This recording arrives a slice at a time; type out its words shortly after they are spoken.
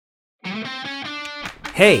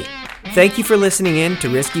Hey, thank you for listening in to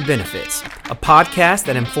Risky Benefits, a podcast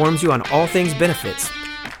that informs you on all things benefits.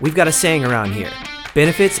 We've got a saying around here: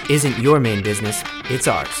 benefits isn't your main business, it's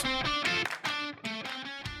ours.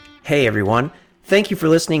 Hey everyone, thank you for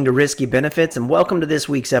listening to Risky Benefits and welcome to this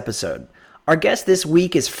week's episode. Our guest this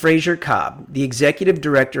week is Frazier Cobb, the Executive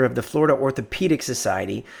Director of the Florida Orthopedic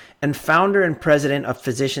Society and founder and president of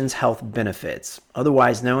Physicians Health Benefits,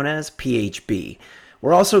 otherwise known as PHB.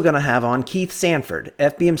 We're also going to have on Keith Sanford,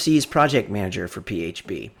 FBMC's project manager for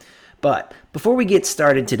PHB. But before we get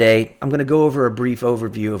started today, I'm going to go over a brief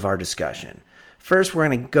overview of our discussion. First, we're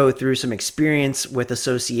going to go through some experience with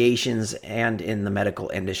associations and in the medical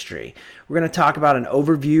industry. We're going to talk about an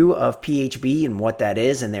overview of PHB and what that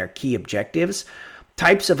is and their key objectives,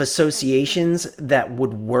 types of associations that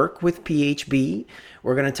would work with PHB.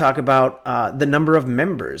 We're going to talk about the number of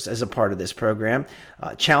members as a part of this program,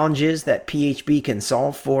 challenges that PHB can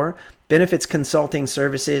solve for, benefits consulting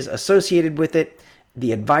services associated with it,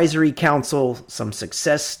 the advisory council, some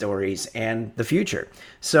success stories, and the future.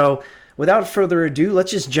 So without further ado, let's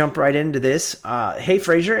just jump right into this. Hey,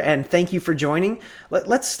 Frazier, and thank you for joining.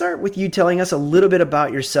 Let's start with you telling us a little bit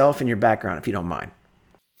about yourself and your background, if you don't mind.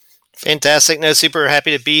 Fantastic. No, super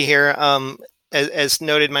happy to be here. As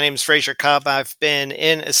noted, my name is Frazier Cobb. I've been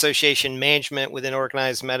in association management within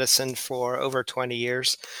organized medicine for over 20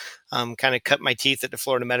 years. Kind of cut my teeth at the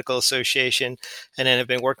Florida Medical Association, and then have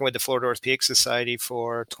been working with the Florida Orthopedic Society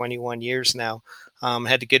for 21 years now.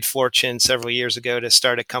 Had the good fortune several years ago to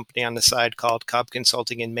start a company on the side called Cobb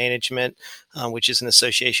Consulting and Management, which is an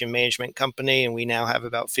association management company. And we now have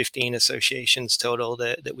about 15 associations total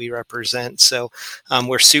that we represent. So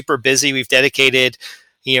we're super busy. We've dedicated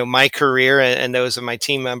my career and those of my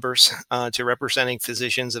team members to representing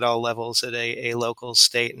physicians at all levels at a local,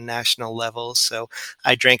 state, and national level. So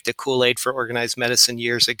I drank the Kool-Aid for organized medicine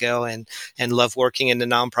years ago and love working in the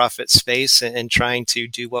nonprofit space and trying to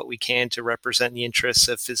do what we can to represent the interests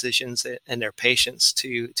of physicians and their patients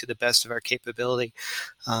to the best of our capability.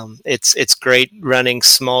 It's great running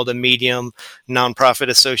small to medium nonprofit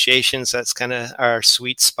associations. That's kind of our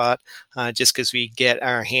sweet spot, just because we get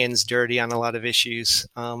our hands dirty on a lot of issues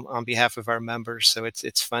on behalf of our members. So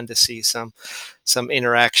it's fun to see some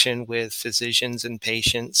interaction with physicians and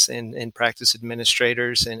patients and practice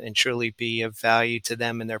administrators and truly be of value to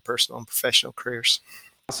them in their personal and professional careers.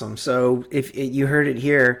 Awesome. So if you heard it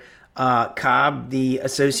here, Cobb, the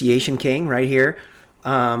association king right here.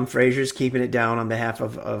 Frazier's keeping it down on behalf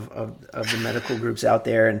of the medical groups out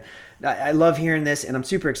there. And I love hearing this, and I'm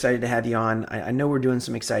super excited to have you on. I know we're doing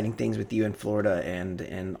some exciting things with you in Florida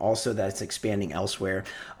and also that it's expanding elsewhere.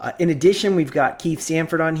 In addition, we've got Keith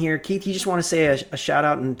Sanford on here. Keith, you just want to say a shout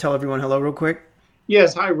out and tell everyone hello real quick?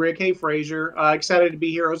 Yes. Hi, Rick. Hey, Frazier. Excited to be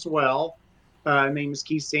here as well. My name is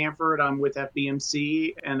Keith Sanford. I'm with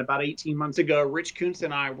FBMC, and about 18 months ago, Rich Kuntz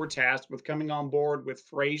and I were tasked with coming on board with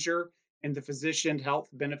Frazier and the Physician Health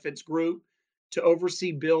Benefits Group to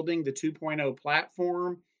oversee building the 2.0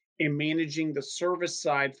 platform and managing the service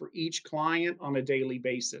side for each client on a daily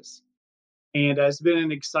basis. And it's been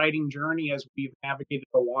an exciting journey as we've navigated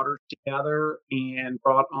the waters together and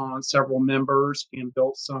brought on several members and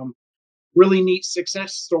built some really neat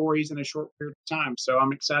success stories in a short period of time. So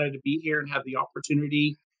I'm excited to be here and have the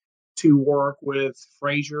opportunity to work with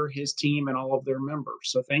Frazier, his team, and all of their members.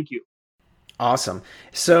 So thank you. Awesome.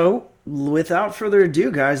 So without further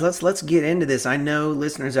ado, guys, let's get into this. I know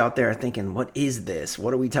listeners out there are thinking, what is this?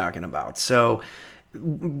 What are we talking about? So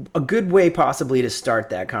a good way possibly to start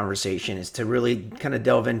that conversation is to really kind of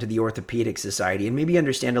delve into the Orthopedic Society and maybe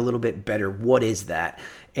understand a little bit better what is that.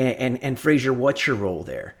 And Frazier, what's your role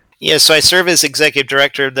there? Yeah, so I serve as executive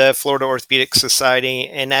director of the Florida Orthopedic Society,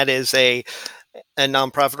 and that is a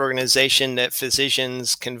nonprofit organization that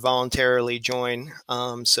physicians can voluntarily join.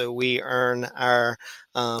 So we earn our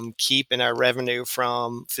keep and our revenue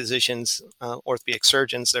from physicians, orthopedic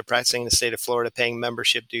surgeons that are practicing in the state of Florida, paying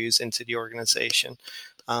membership dues into the organization.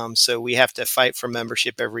 So we have to fight for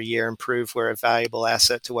membership every year and prove we're a valuable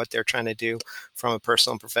asset to what they're trying to do from a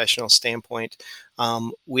personal and professional standpoint.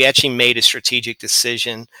 We actually made a strategic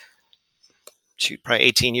decision probably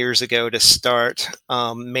 18 years ago to start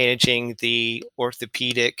managing the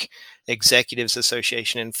Orthopedic Executives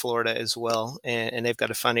Association in Florida as well. And they've got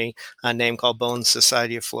a funny name called Bone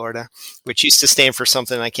Society of Florida, which used to stand for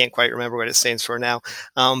something. I can't quite remember what it stands for now.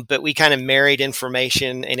 But we kind of married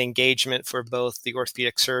information and engagement for both the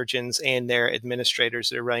orthopedic surgeons and their administrators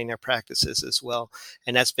that are running their practices as well.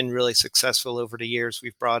 And that's been really successful over the years.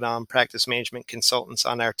 We've brought on practice management consultants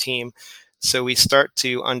on our team. So we start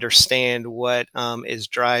to understand what is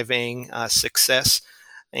driving success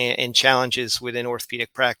and challenges within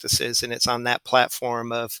orthopedic practices. And it's on that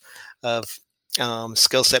platform of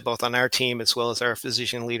skill set, both on our team as well as our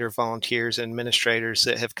physician leader volunteers and administrators,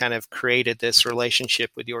 that have kind of created this relationship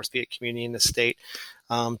with the orthopedic community in the state,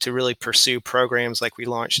 to really pursue programs like we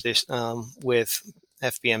launched this with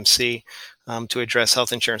FBMC, to address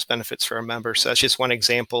health insurance benefits for our members. So that's just one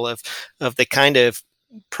example of the kind of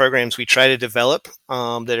programs we try to develop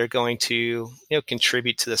that are going to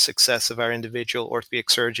contribute to the success of our individual orthopedic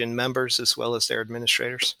surgeon members as well as their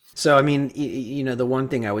administrators. So, I mean, the one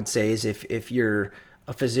thing I would say is if you're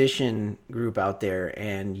a physician group out there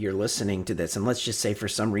and you're listening to this, and let's just say for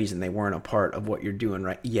some reason they weren't a part of what you're doing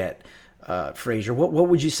right yet, Frazier, what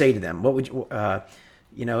would you say to them? What would you,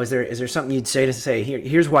 is there something you'd say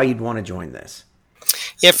here's why you'd want to join this?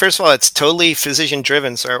 Yeah, first of all, it's totally physician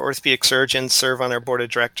driven. So our orthopedic surgeons serve on our board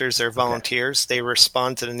of directors. They're volunteers. Okay. They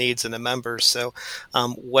respond to the needs of the members. So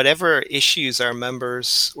whatever issues our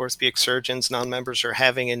members, orthopedic surgeons, non-members are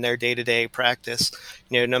having in their day-to-day practice,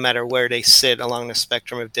 no matter where they sit along the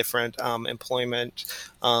spectrum of different employment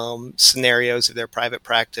scenarios, if they're private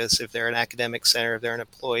practice, if they're an academic center, if they're an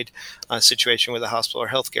employed situation with a hospital or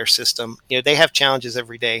healthcare system, they have challenges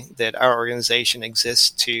every day that our organization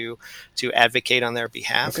exists to advocate on their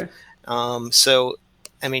behalf. Okay. So,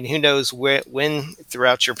 I mean, who knows when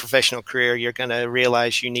throughout your professional career you're going to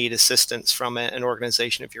realize you need assistance from an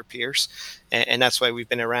organization of your peers. And that's why we've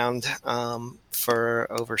been around for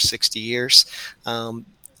over 60 years.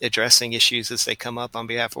 Addressing issues as they come up on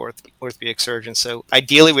behalf of orthopedic surgeons. So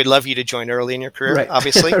ideally, we'd love you to join early in your career, right.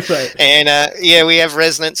 Obviously. Right. And we have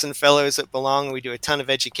residents and fellows that belong. We do a ton of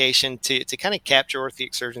education to kind of capture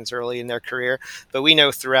orthopedic surgeons early in their career. But we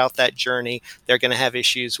know throughout that journey, they're going to have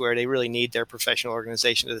issues where they really need their professional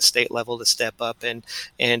organization to the state level to step up and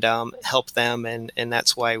help them. And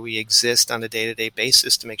that's why we exist on a day-to-day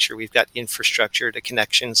basis, to make sure we've got the infrastructure, the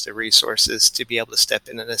connections, the resources to be able to step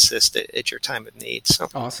in and assist at your time of need. So.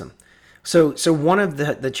 Awesome. So one of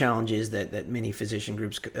the challenges that many physician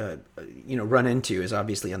groups run into is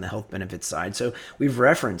obviously on the health benefits side. So we've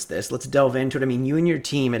referenced this. Let's delve into it. I mean, you and your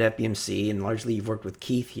team at FBMC, and largely you've worked with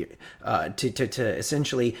Keith here to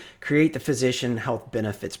essentially create the Physician Health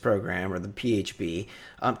Benefits Program, or the PHB.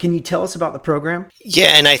 Can you tell us about the program?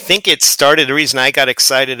 Yeah, and I think it started. The reason I got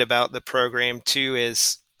excited about the program too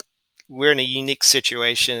is we're in a unique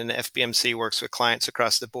situation, and FBMC works with clients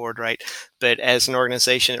across the board, right? But as an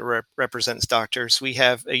organization that represents doctors, we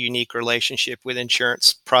have a unique relationship with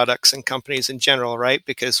insurance products and companies in general, right?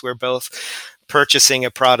 Because we're both purchasing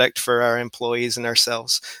a product for our employees and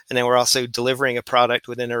ourselves. And then we're also delivering a product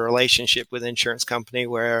within a relationship with an insurance company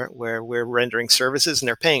where we're rendering services and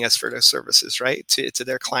they're paying us for those services, right? To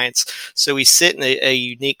their clients. So we sit in a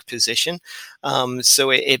unique position. So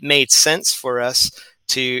it made sense for us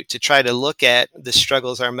to try to look at the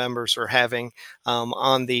struggles our members were having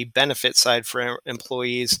on the benefit side for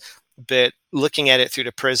employees, but looking at it through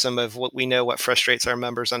the prism of what frustrates our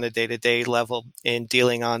members on a day-to-day level, and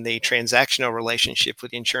dealing on the transactional relationship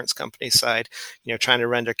with the insurance company side, trying to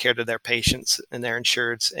render care to their patients and their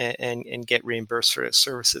insureds and get reimbursed for those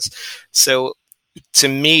services. So to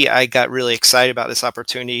me, I got really excited about this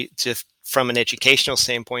opportunity from an educational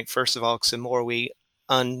standpoint, first of all, because the more we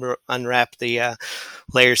unwrap the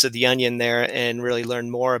layers of the onion there and really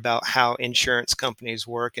learn more about how insurance companies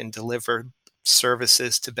work and deliver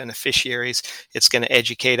services to beneficiaries, it's going to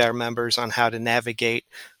educate our members on how to navigate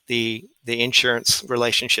the insurance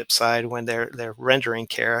relationship side when they're rendering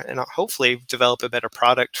care, and hopefully develop a better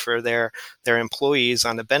product for their employees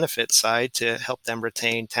on the benefit side to help them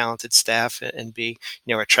retain talented staff and be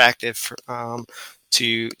attractive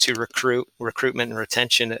to recruitment and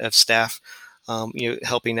retention of staff.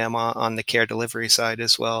 Helping them on the care delivery side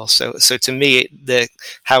as well. So to me,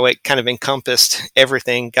 how it kind of encompassed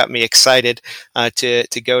everything got me excited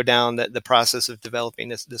to go down the process of developing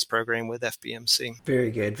this program with FBMC.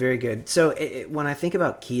 Very good, very good. So when I think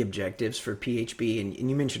about key objectives for PHB, and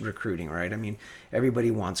you mentioned recruiting, right? I mean, everybody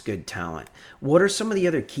wants good talent. What are some of the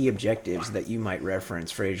other key objectives that you might reference,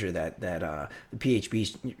 Frazier, that the PHB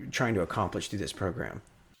is trying to accomplish through this program?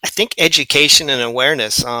 I think education and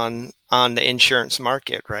awareness on the insurance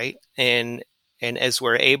market, right? And as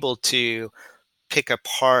we're able to pick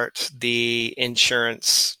apart the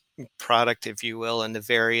insurance product, if you will, and the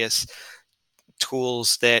various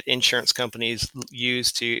tools that insurance companies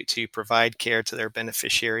use to provide care to their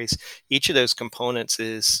beneficiaries, each of those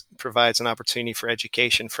components provides an opportunity for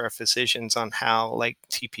education for our physicians on how, like,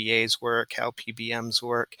 TPAs work, how PBMs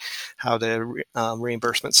work, how the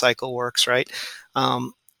reimbursement cycle works, right?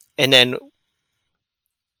 And then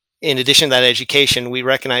in addition to that education, we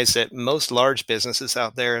recognize that most large businesses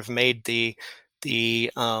out there have made the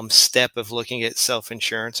the step of looking at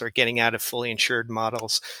self-insurance or getting out of fully insured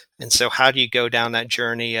models. And so how do you go down that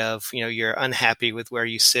journey of, you're unhappy with where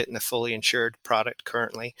you sit in the fully insured product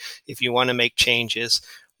currently? If you want to make changes,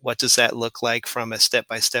 what does that look like from a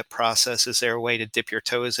step-by-step process? Is there a way to dip your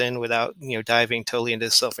toes in without, diving totally into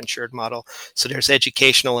the self-insured model? So there's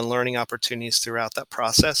educational and learning opportunities throughout that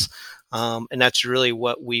process. And that's really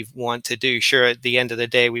what we want to do. Sure, at the end of the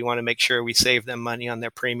day, we want to make sure we save them money on their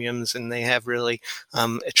premiums and they have really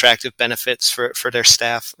attractive benefits for their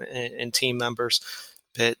staff and team members.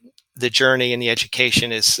 But the journey and the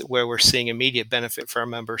education is where we're seeing immediate benefit for our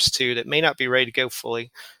members too, that may not be ready to go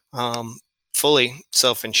fully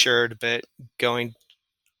self-insured, but going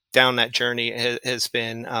down that journey has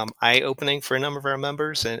been eye-opening for a number of our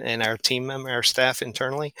members and our team members, our staff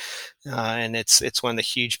internally. And it's one of the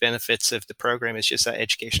huge benefits of the program is just that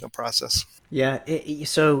educational process. Yeah.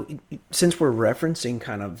 So since we're referencing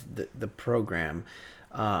kind of the program,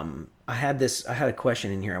 I had a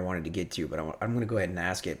question in here I wanted to get to, but I'm going to go ahead and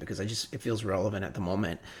ask it because it feels relevant at the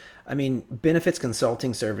moment. I mean, benefits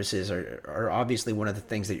consulting services are obviously one of the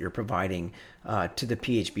things that you're providing to the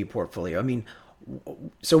PHB portfolio. I mean,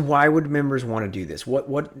 so why would members want to do this?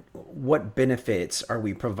 What benefits are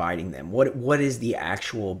we providing them? What is the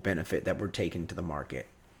actual benefit that we're taking to the market?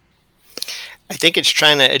 I think it's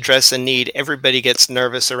trying to address a need. Everybody gets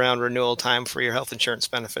nervous around renewal time for your health insurance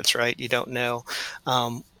benefits, right? You don't know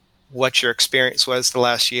what your experience was the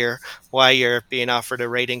last year, why you're being offered a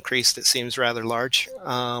rate increase that seems rather large,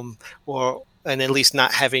 and at least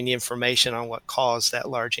not having the information on what caused that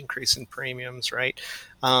large increase in premiums, right?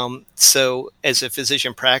 So as a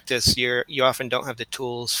physician practice, you often don't have the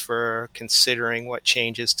tools for considering what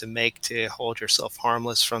changes to make to hold yourself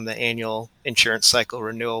harmless from the annual insurance cycle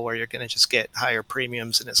renewal where you're going to just get higher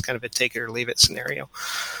premiums and it's kind of a take it or leave it scenario.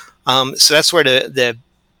 So that's where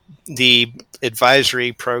the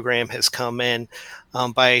advisory program has come in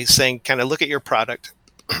by saying, kind of look at your product.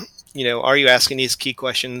 Are you asking these key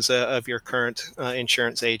questions of your current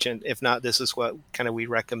insurance agent? If not, this is what kind of we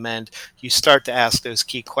recommend. You start to ask those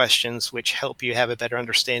key questions, which help you have a better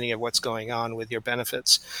understanding of what's going on with your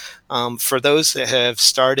benefits. For those that have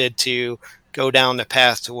started to go down the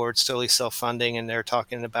path towards totally self-funding and they're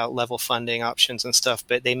talking about level funding options and stuff,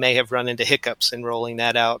 but they may have run into hiccups in rolling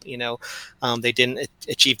that out. They didn't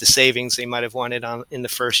achieve the savings they might have wanted in the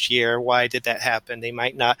first year. Why did that happen? They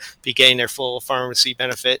might not be getting their full pharmacy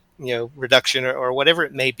benefit, reduction or whatever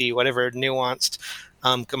it may be, whatever nuanced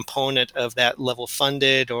component of that level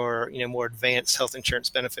funded or more advanced health insurance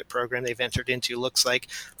benefit program they've entered into looks like.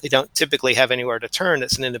 They don't typically have anywhere to turn.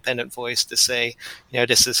 It's an independent voice to say,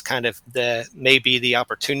 this is kind of maybe the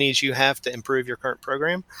opportunities you have to improve your current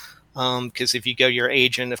program. Because if you go to your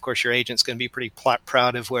agent, of course, your agent's going to be pretty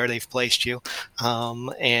proud of where they've placed you.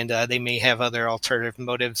 And they may have other alternative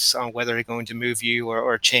motives on whether they're going to move you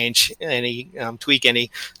or change tweak any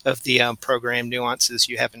of the program nuances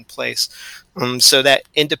you have in place. So that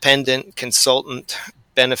independent consultant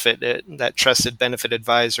benefit, that trusted benefit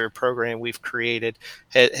advisor program we've created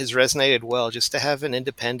has resonated well, just to have an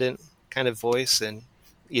independent kind of voice and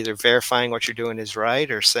either verifying what you're doing is right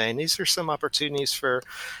or saying these are some opportunities for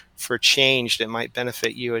change that might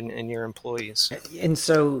benefit you and your employees. And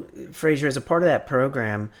so, Frazier, as a part of that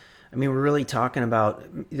program, I mean, we're really talking about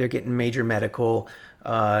they're getting major medical,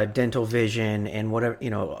 dental, vision, and whatever,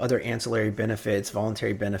 other ancillary benefits,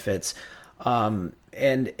 voluntary benefits. And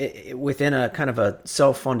within a kind of a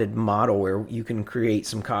self-funded model where you can create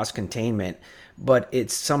some cost containment, but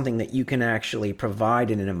it's something that you can actually provide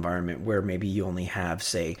in an environment where maybe you only have,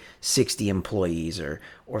 say, 60 employees or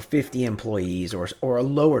 50 employees or a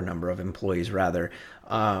lower number of employees rather,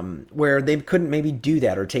 where they couldn't maybe do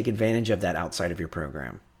that or take advantage of that outside of your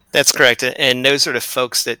program. That's correct. And those are the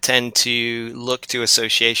folks that tend to look to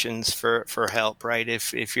associations for help, right?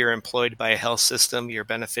 If you're employed by a health system, your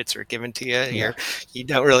benefits are given to you. Yeah. You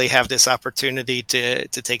don't really have this opportunity to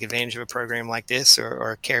take advantage of a program like this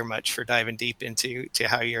or care much for diving deep into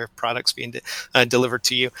how your product's being delivered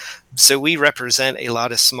to you. So we represent a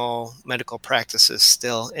lot of small medical practices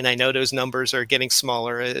still. And I know those numbers are getting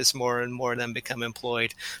smaller as more and more of them become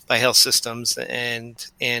employed by health systems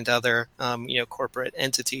and other corporate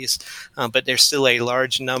entities. But there's still a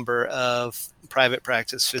large number of private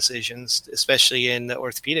practice physicians, especially in the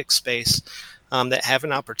orthopedic space, that have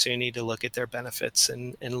an opportunity to look at their benefits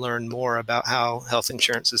and learn more about how health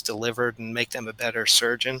insurance is delivered and make them a better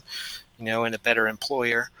surgeon, and a better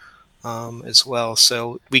employer as well.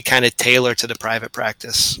 So we kind of tailor to the private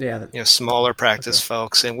practice, smaller practice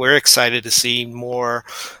folks, and we're excited to see more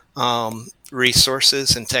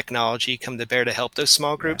resources and technology come to bear to help those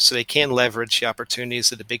small groups, so they can leverage the opportunities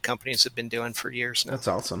that the big companies have been doing for years now. That's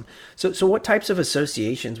awesome. So what types of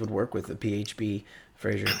associations would work with the PHB,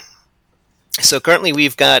 Fraser? So currently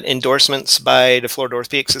we've got endorsements by the Florida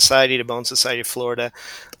Orthopedic Society, the Bone Society of Florida,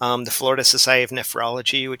 the Florida Society of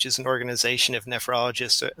Nephrology, which is an organization of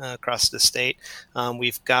nephrologists across the state.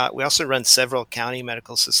 We also run several county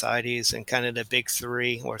medical societies in kind of the big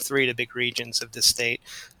three of the big regions of the state.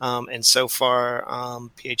 And so far,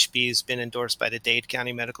 PHB has been endorsed by the Dade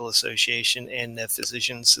County Medical Association and the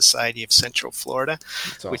Physician Society of Central Florida,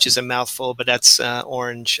 which is a mouthful, but that's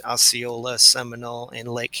Orange, Osceola, Seminole, and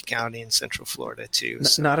Lake County in Central Florida too.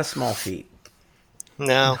 Not a small feat.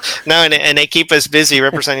 No, and they keep us busy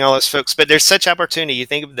representing all those folks. But there's such opportunity. You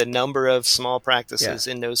think of the number of small practices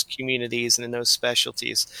in those communities and in those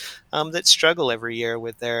specialties that struggle every year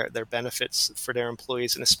with their benefits for their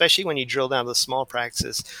employees. And especially when you drill down to the small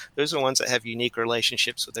practices, those are the ones that have unique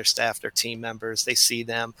relationships with their staff, their team members. They see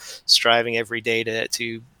them striving every day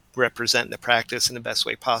to represent the practice in the best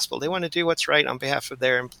way possible. They want to do what's right on behalf of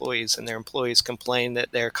their employees, and their employees complain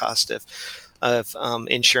that their cost of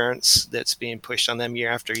insurance that's being pushed on them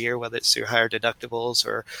year after year, whether it's through higher deductibles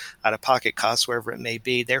or out-of-pocket costs, wherever it may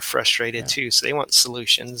be, they're frustrated too. So they want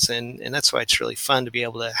solutions, and that's why it's really fun to be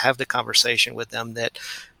able to have the conversation with them that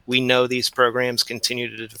we know these programs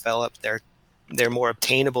continue to develop. They're more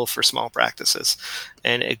obtainable for small practices,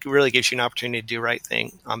 and it really gives you an opportunity to do the right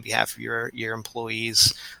thing on behalf of your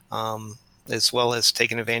employees, as well as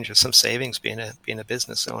taking advantage of some savings being a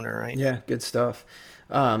business owner, right? Yeah, good stuff.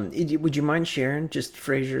 Would you mind sharing, just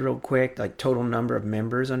Fraser, real quick, like total number of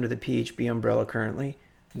members under the PHB umbrella currently?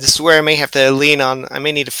 This is where I may have to lean on. I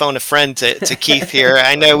may need to phone a friend to Keith here.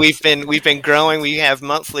 I know we've been growing. We have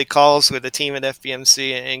monthly calls with the team at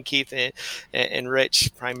FBMC and Keith and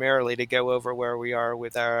Rich primarily to go over where we are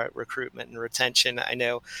with our recruitment and retention. I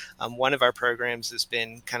know one of our programs has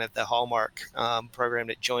been kind of the hallmark program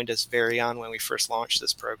that joined us very on when we first launched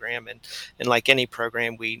this program. And like any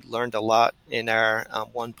program, we learned a lot in our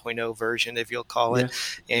 1.0 version, if you'll call it.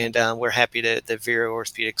 Yeah. And we're happy that Vero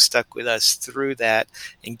Orthopedics stuck with us through that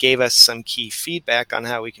and gave us some key feedback on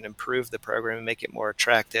how we can improve the program and make it more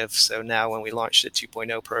attractive. So now when we launched the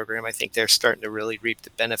 2.0 program, I think they're starting to really reap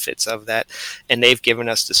the benefits of that. And they've given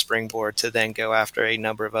us the springboard to then go after a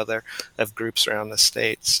number of groups around the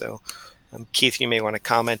state. So Keith, you may want to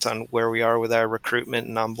comment on where we are with our recruitment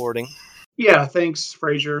and onboarding. Yeah, thanks,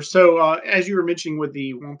 Fraser. So as you were mentioning with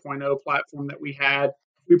the 1.0 platform that we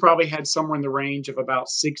probably had somewhere in the range of about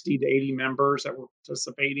 60 to 80 members that were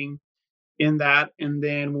participating in that. And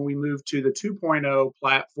then when we moved to the 2.0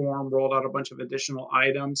 platform, rolled out a bunch of additional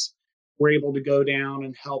items, we're able to go down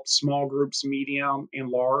and help small groups, medium and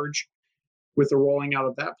large with the rolling out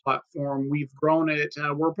of that platform. We've grown it.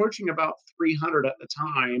 We're approaching about 300 at the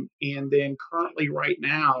time. And then currently right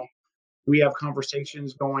now, we have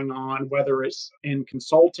conversations going on, whether it's in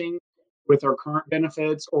consulting with our current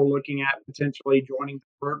benefits or looking at potentially joining the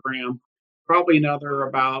program. Probably another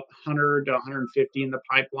about 100 to 150 in the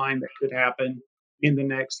pipeline that could happen in the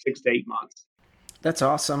next 6 to 8 months. That's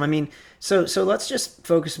awesome. I mean, so let's just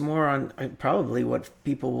focus more on probably what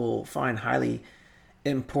people will find highly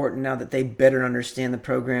important now that they better understand the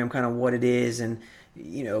program, kind of what it is, and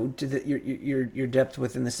your depth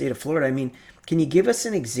within the state of Florida. I mean, can you give us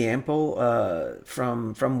an example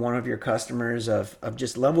from one of your customers of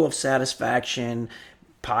just level of satisfaction,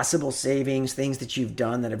 possible savings, things that you've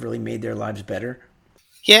done that have really made their lives better?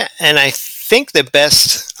 Yeah, and I think the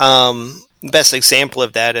best example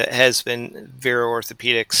of that has been Vero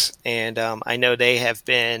Orthopedics, and I know they have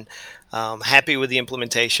been happy with the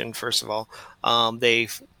implementation. First of all,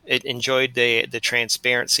 they've enjoyed the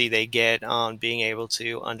transparency they get on being able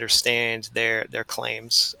to understand their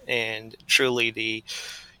claims, and truly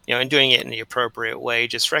and doing it in the appropriate way,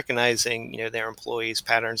 just recognizing, their employees'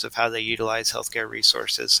 patterns of how they utilize healthcare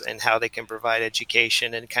resources and how they can provide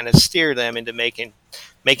education and kind of steer them into making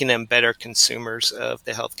them better consumers of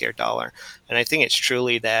the healthcare dollar. And I think it's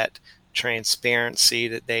truly that transparency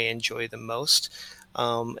that they enjoy the most.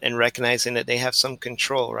 And recognizing that they have some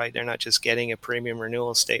control, right? They're not just getting a premium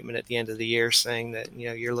renewal statement at the end of the year saying that,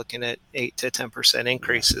 you're looking at 8 to 10%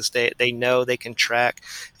 increases. They know they can track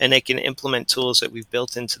and they can implement tools that we've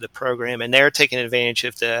built into the program. And they're taking advantage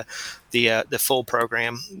of the full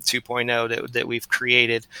program 2.0 that we've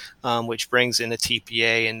created, which brings in the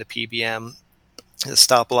TPA and the PBM, the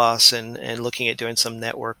stop loss, and looking at doing some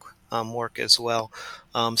network work as well.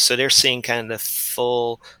 So they're seeing kind of the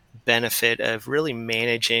full benefit of really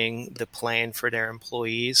managing the plan for their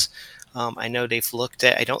employees. I know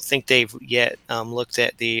I don't think they've yet looked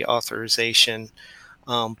at the authorization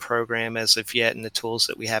program as of yet, and the tools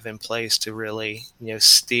that we have in place to really,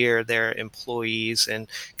 steer their employees and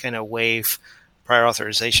kind of waive prior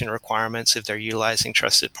authorization requirements if they're utilizing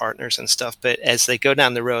trusted partners and stuff. But as they go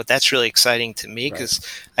down the road, that's really exciting to me because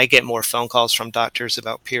I get more phone calls from doctors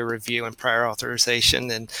about peer review and prior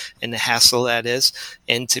authorization and the hassle that is.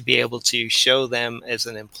 And to be able to show them as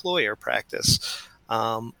an employer practice,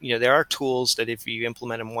 there are tools that if you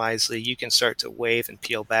implement them wisely, you can start to waive and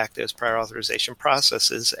peel back those prior authorization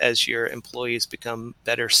processes as your employees become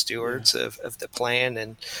better stewards of the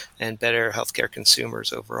plan and better healthcare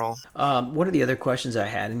consumers overall. One of the other questions I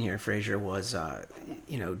had in here, Frazier, was,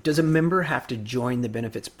 does a member have to join the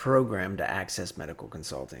benefits program to access medical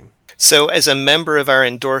consulting? So as a member of our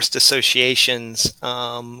endorsed associations,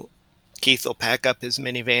 Keith will pack up his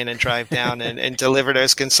minivan and drive down and deliver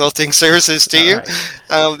those consulting services to you.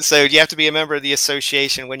 Right. So you have to be a member of the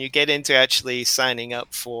association. When you get into actually signing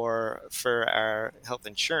up for our health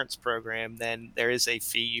insurance program, then there is a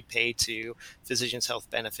fee you pay to Physicians Health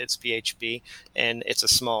Benefits, PHB, and it's a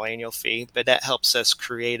small annual fee, but that helps us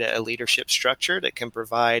create a leadership structure that can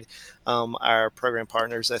provide our program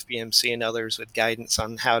partners, FBMC and others, with guidance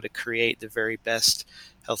on how to create the very best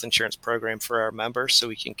health insurance program for our members so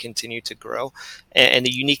we can continue to grow. And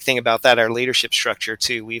the unique thing about that, our leadership structure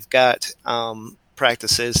too, we've got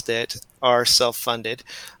practices that are self-funded,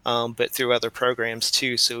 but through other programs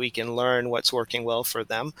too, so we can learn what's working well for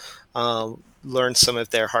them, learn some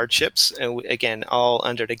of their hardships, and again, all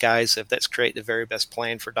under the guise of let's create the very best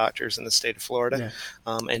plan for doctors in the state of Florida,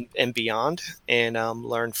 and beyond, and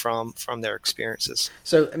learn from their experiences.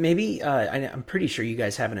 So maybe I'm pretty sure you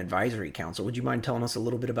guys have an advisory council. Would you mind telling us a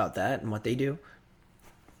little bit about that and what they do?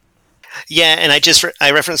 Yeah, and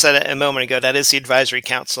I referenced that a moment ago. That is the advisory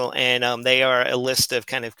council, and they are a list of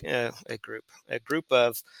kind of a group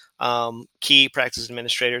of key practice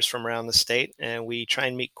administrators from around the state, and we try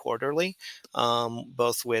and meet quarterly,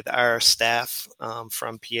 both with our staff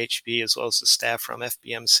from PHB as well as the staff from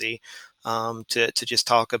FBMC. To just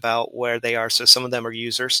talk about where they are. So some of them are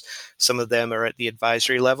users, some of them are at the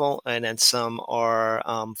advisory level, and then some are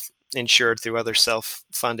insured through other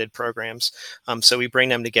self-funded programs. So we bring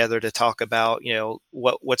them together to talk about,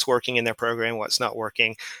 what's working in their program, what's not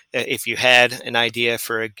working. If you had an idea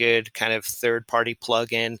for a good kind of third-party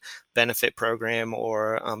plug-in benefit program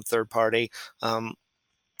or third-party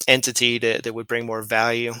entity that would bring more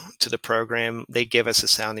value to the program, they give us a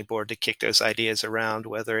sounding board to kick those ideas around,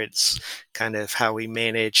 whether it's kind of how we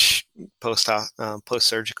manage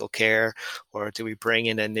post-surgical care, or do we bring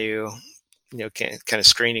in a new kind of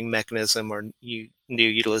screening mechanism or new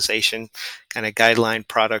utilization kind of guideline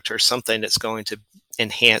product or something that's going to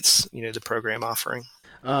enhance, the program offering.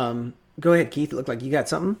 Go ahead, Keith. It looked like you got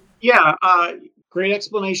something. Yeah, great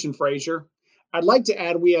explanation, Frazier. I'd like to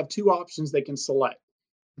add we have two options they can select.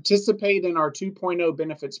 Participate in our 2.0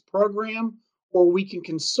 benefits program, or we can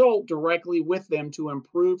consult directly with them to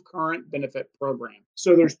improve current benefit program.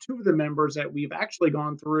 So there's two of the members that we've actually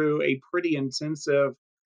gone through a pretty intensive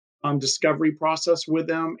discovery process with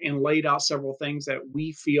them and laid out several things that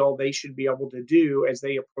we feel they should be able to do as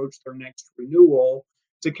they approach their next renewal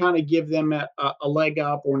to kind of give them a leg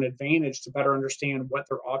up or an advantage to better understand what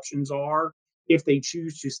their options are if they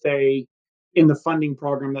choose to stay in the funding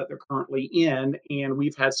program that they're currently in. And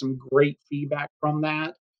we've had some great feedback from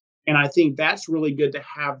that. And I think that's really good to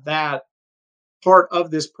have that part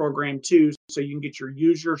of this program too, so you can get your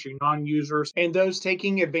users, your non-users, and those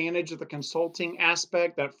taking advantage of the consulting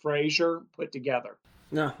aspect that Frazier put together.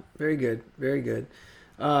 No, very good, very good.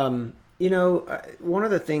 One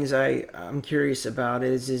of the things I'm curious about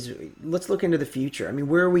is let's look into the future. I mean,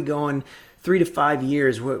 where are we going 3 to 5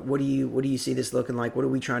 years? What do you see this looking like? What are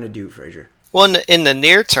we trying to do, Frazier? Well, in the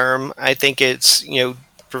near term, I think it's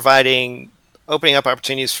opening up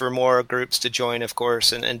opportunities for more groups to join, of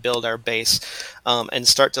course, and build our base, and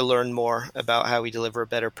start to learn more about how we deliver a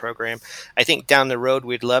better program. I think down the road,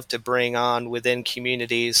 we'd love to bring on within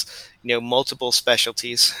communities, multiple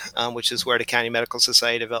specialties, which is where the County Medical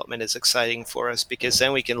Society development is exciting for us, because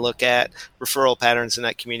then we can look at referral patterns in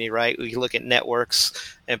that community, right? We can look at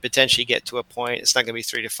networks and potentially get to a point, it's not going to be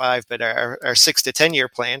 3 to 5, but our 6 to 10 year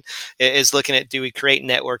plan is looking at, do we create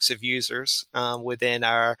networks of users within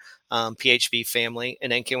our PHB family,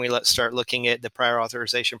 and then can we start looking at the prior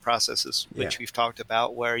authorization processes, which we've talked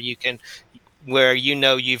about, where you've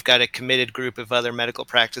got a committed group of other medical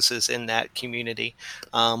practices in that community,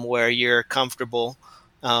 where you're comfortable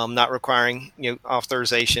not requiring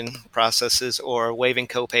authorization processes or waiving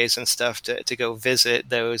copays and stuff to go visit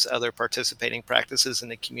those other participating practices in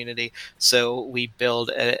the community. So we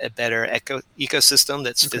build a better ecosystem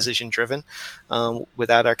that's physician driven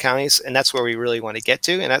without our counties, and that's where we really want to get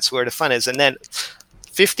to, and that's where the fun is. And then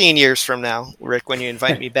 15 years from now, Rick, when you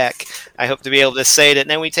invite me back, I hope to be able to say that. And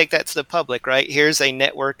then we take that to the public, right? Here's a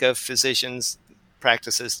network of physicians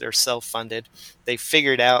practices. They're self-funded. They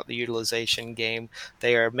figured out the utilization game.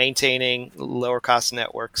 They are maintaining lower cost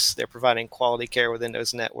networks. They're providing quality care within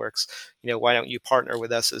those networks. Why don't you partner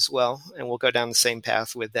with us as well? And we'll go down the same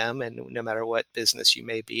path with them. And no matter what business you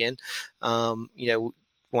may be in,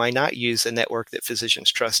 why not use a network that physicians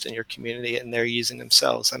trust in your community and they're using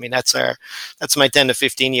themselves? I mean, that's my 10 to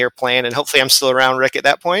 15 year plan. And hopefully I'm still around, Rick, at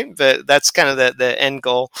that point, but that's kind of the end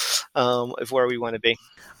goal of where we want to be.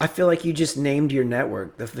 I feel like you just named your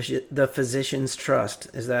network, the Physicians Trust.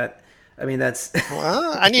 Is that, that's...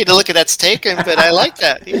 Well, I need to look at that's taken, but I like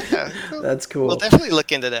that. Yeah. That's cool. We'll definitely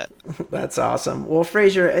look into that. That's awesome. Well,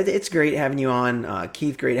 Frazier, it's great having you on.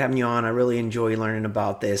 Keith, great having you on. I really enjoy learning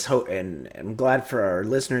about this, and I'm glad for our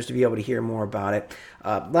listeners to be able to hear more about it.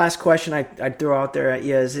 Last question I'd throw out there at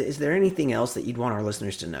you is there anything else that you'd want our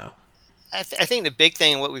listeners to know? I think the big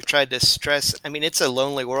thing, what we've tried to stress, it's a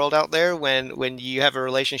lonely world out there when you have a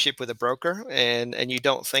relationship with a broker and you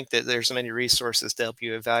don't think that there's many resources to help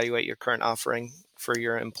you evaluate your current offering for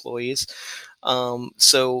your employees.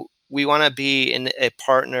 So we want to be a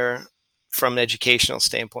partner from an educational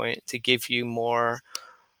standpoint to give you more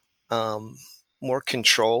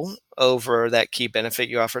control over that key benefit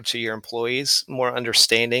you offer to your employees, more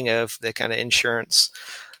understanding of the kind of insurance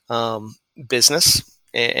business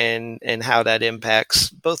and how that impacts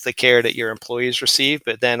both the care that your employees receive,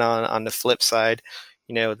 but then on the flip side,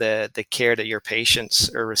 the care that your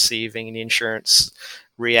patients are receiving and the insurance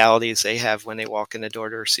realities they have when they walk in the door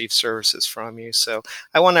to receive services from you. So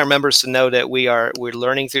I want our members to know that we're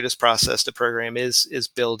learning through this process. The program is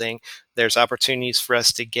building. There's opportunities for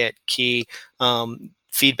us to get key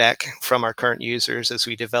feedback from our current users as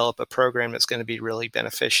we develop a program that's going to be really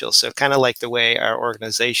beneficial. So kind of like the way our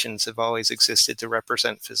organizations have always existed to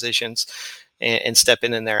represent physicians and step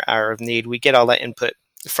in their hour of need, we get all that input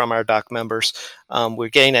from our doc members. We're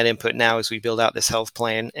getting that input now as we build out this health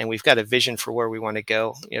plan, and we've got a vision for where we want to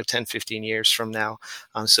go, 10, 15 years from now.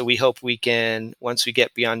 So we hope we can, once we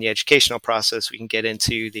get beyond the educational process, we can get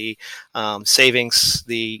into the savings,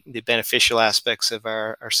 the beneficial aspects of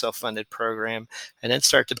our self-funded program, and then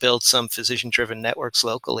start to build some physician-driven networks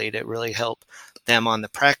locally that really help them on the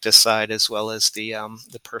practice side as well as the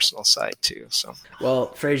personal side too. So,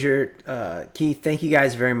 well, Frazier, Keith, thank you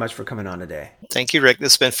guys very much for coming on today. Thank you, Rick.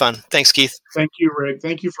 This has been fun. Thanks, Keith. Thank you, Rick.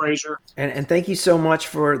 Thank you, Frazier. And thank you so much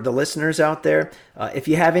for the listeners out there. If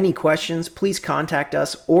you have any questions, please contact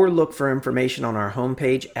us or look for information on our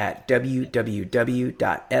homepage at www.fbmc.com.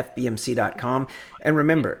 And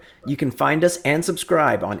remember, you can find us and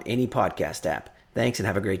subscribe on any podcast app. Thanks and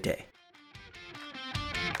have a great day.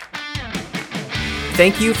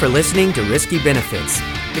 Thank you for listening to Risky Benefits.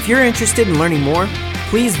 If you're interested in learning more,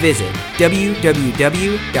 please visit www.fbmc.com.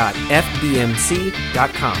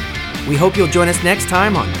 We hope you'll join us next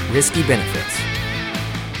time on Risky Benefits.